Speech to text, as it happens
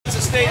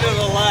stay to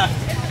the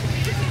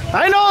left.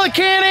 I know the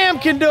Can-Am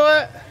can do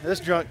it.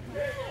 This drunk.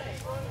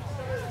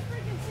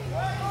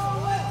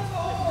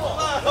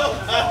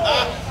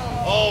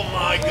 Oh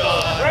my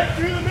God. Right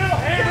through the middle.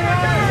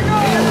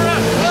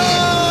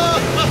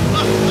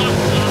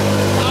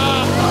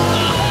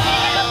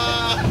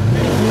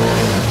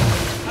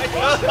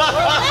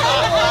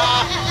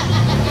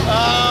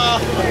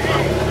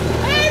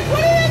 Hey,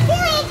 put it in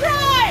four-wheel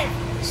drive!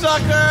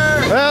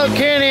 Sucker! Well,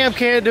 Can-Am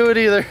can't do it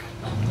either.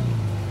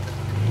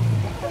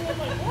 I'm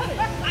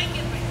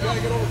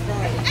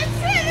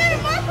sitting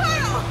in my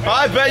puddle!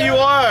 I bet you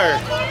are.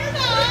 No, you're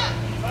not!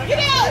 Get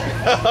out!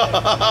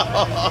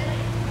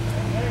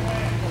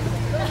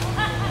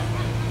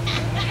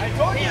 I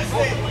told you to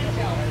stay.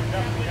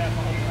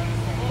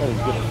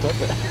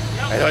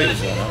 I know you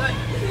said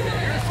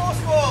You're supposed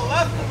to go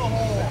left of the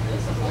hole.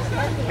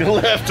 that.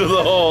 Left of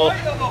the hole.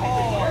 Right of the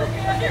hole.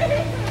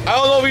 I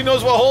don't know if he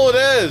knows what hole it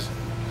is.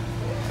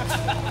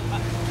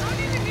 Don't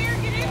even near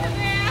get into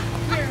that!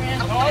 Here, man.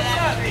 No, it's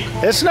not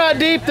deep. It's not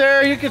deep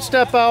there. You can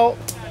step out.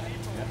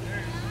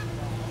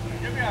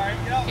 You'll be all right.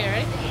 Get out. Okay,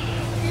 ready?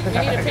 We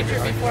need a picture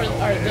before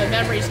the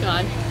memory's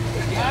gone.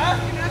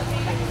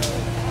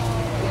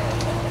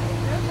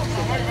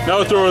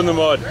 Now throw it in the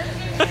mud.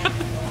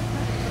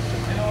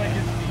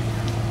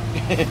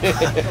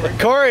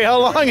 Corey, how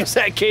long is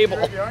that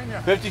cable?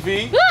 50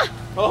 feet?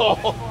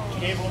 Oh.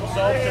 Cable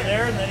himself to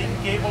there, and then he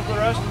can cable the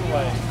rest of the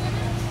way.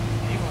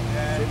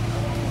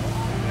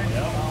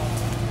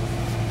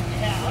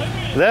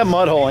 That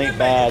mud hole ain't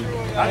bad.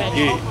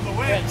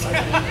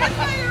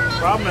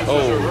 Problem is,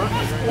 Oh.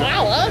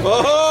 Wow, huh?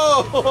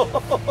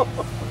 Oh.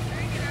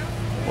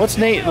 What's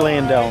Nate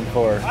laying down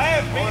for? I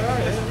have faith in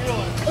this real.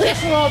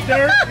 Well,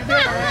 Derek, you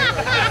did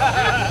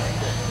right.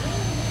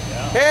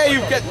 Hey, you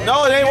get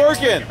no, it ain't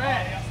working.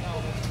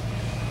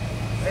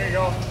 There you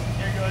go.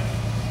 You're good.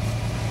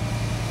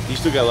 You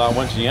still got a lot of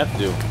munching you have to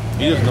do.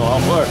 He doesn't know how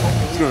far.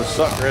 He's gonna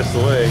suck the rest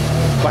of the way.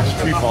 Watch the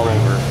tree fall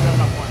over.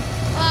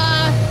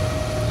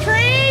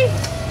 Tree!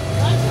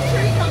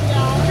 Tree come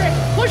down.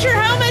 Put your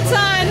helmets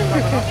on!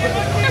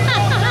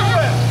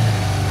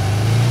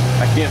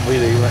 I can't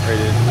believe that he went right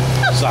in.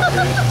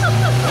 Sucker.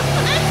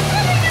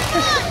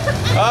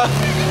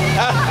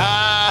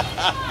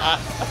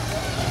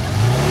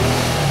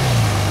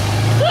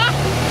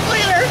 Look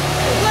at her!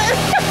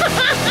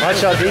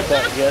 Watch how deep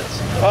that gets.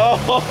 Oh,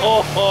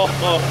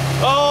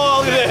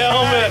 look at the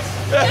helmet.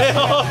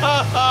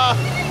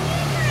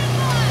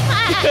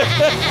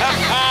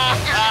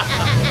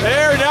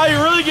 There, now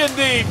you're really getting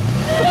deep.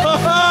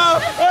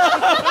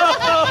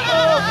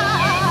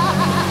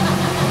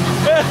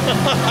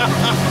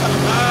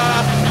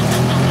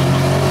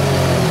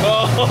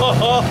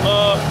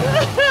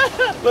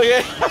 Look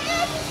at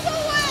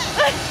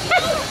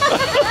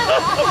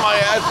my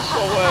ass is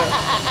so wet.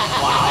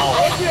 Wow.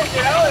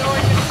 Get out. I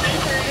only can see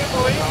through. You didn't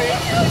believe me.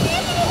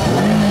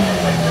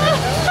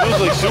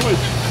 Feels like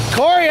sewage.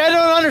 Corey, I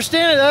don't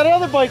understand it. That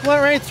other bike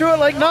went right through it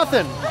like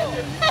nothing.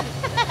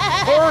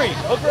 Corey,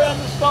 look around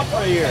this stump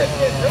right here.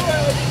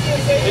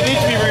 It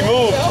needs to be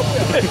removed.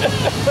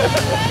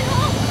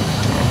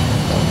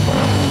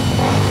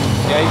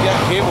 Yeah, you got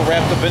cable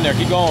wrapped up in there.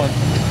 Keep going.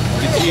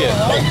 You can see it.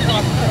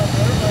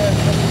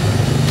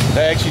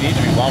 That actually needs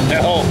to be wound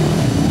down.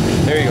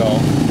 There you go.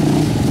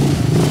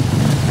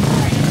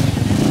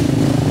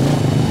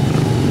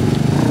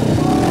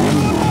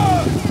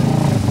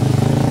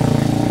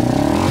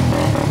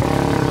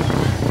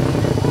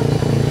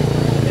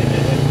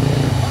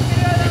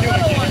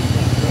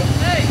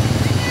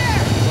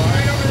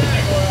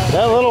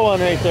 That little one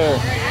right there.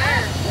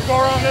 We'll go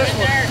around this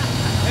one.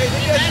 Hey,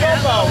 they got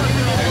jump out. We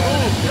need to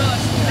move.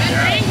 Better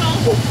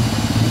angle.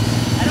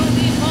 I don't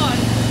need mud.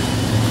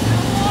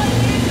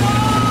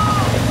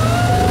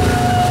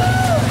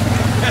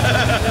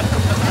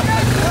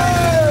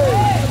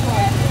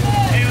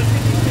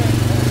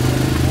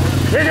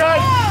 You're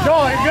good.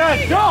 Go, you're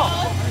good. Go.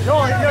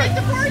 Go, you're good.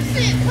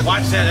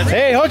 Watch that.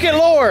 Hey, hook it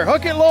lower.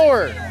 Hook it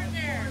lower.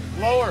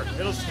 Lower.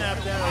 It'll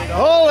snap down.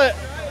 Hold it.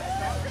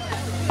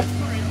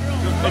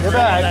 You're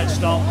back. That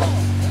stump.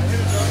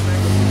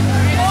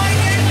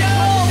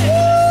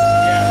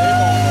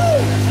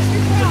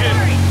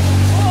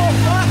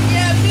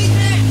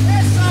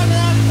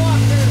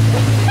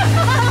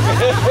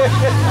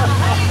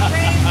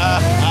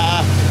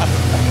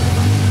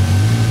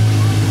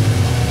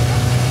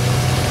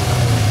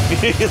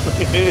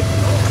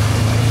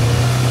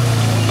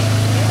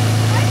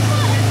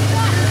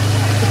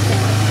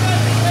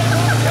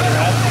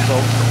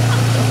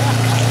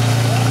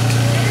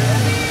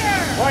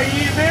 Why,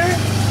 you eat beer?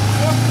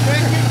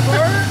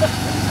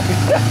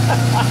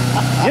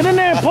 Get in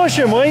there and push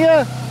him, will ya?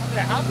 Yeah,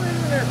 hop right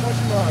in there and push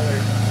him out of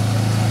there.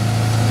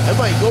 I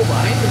might go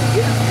behind him and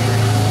get him.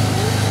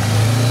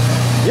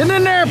 Get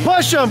in there and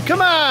push him.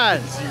 Come on.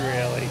 Is he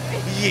really?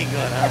 He ain't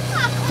gonna.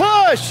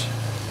 Push.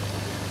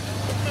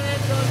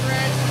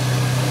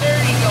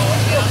 There you go.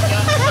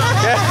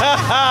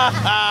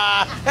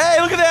 Hey,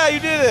 look at that. You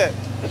did it.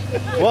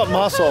 What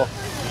muscle?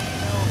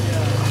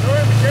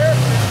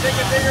 Take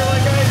a digger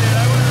like I did. I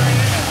went right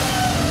in.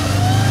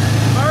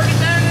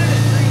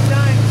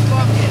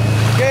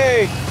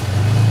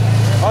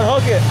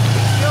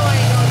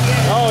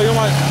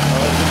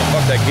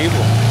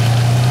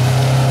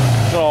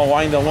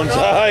 blind on one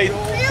side.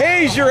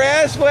 Hey, is your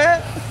ass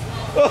wet?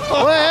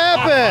 What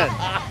happened?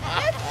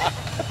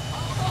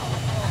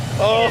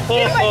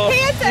 Get my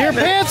pants out. Your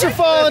pants are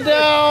falling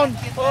down.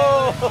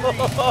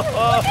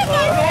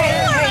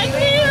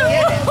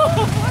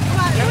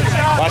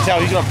 Watch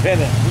out, he's gonna pin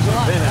it. He's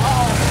gonna pin it.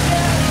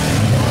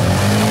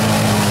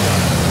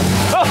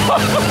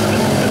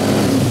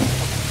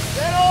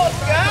 That old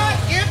Scott,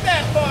 get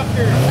that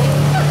fucker.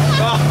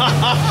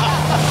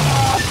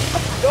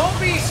 Don't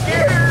be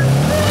scared.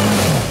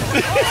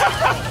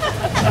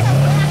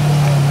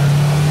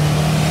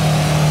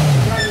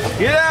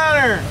 Get out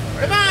of her!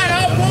 Come on,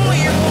 I'll pull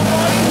you, little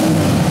buddy.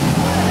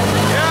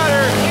 Get out of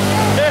her!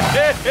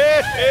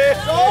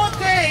 That's all it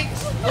takes.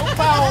 No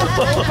power,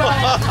 no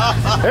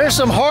power. There's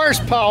some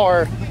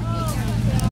horsepower.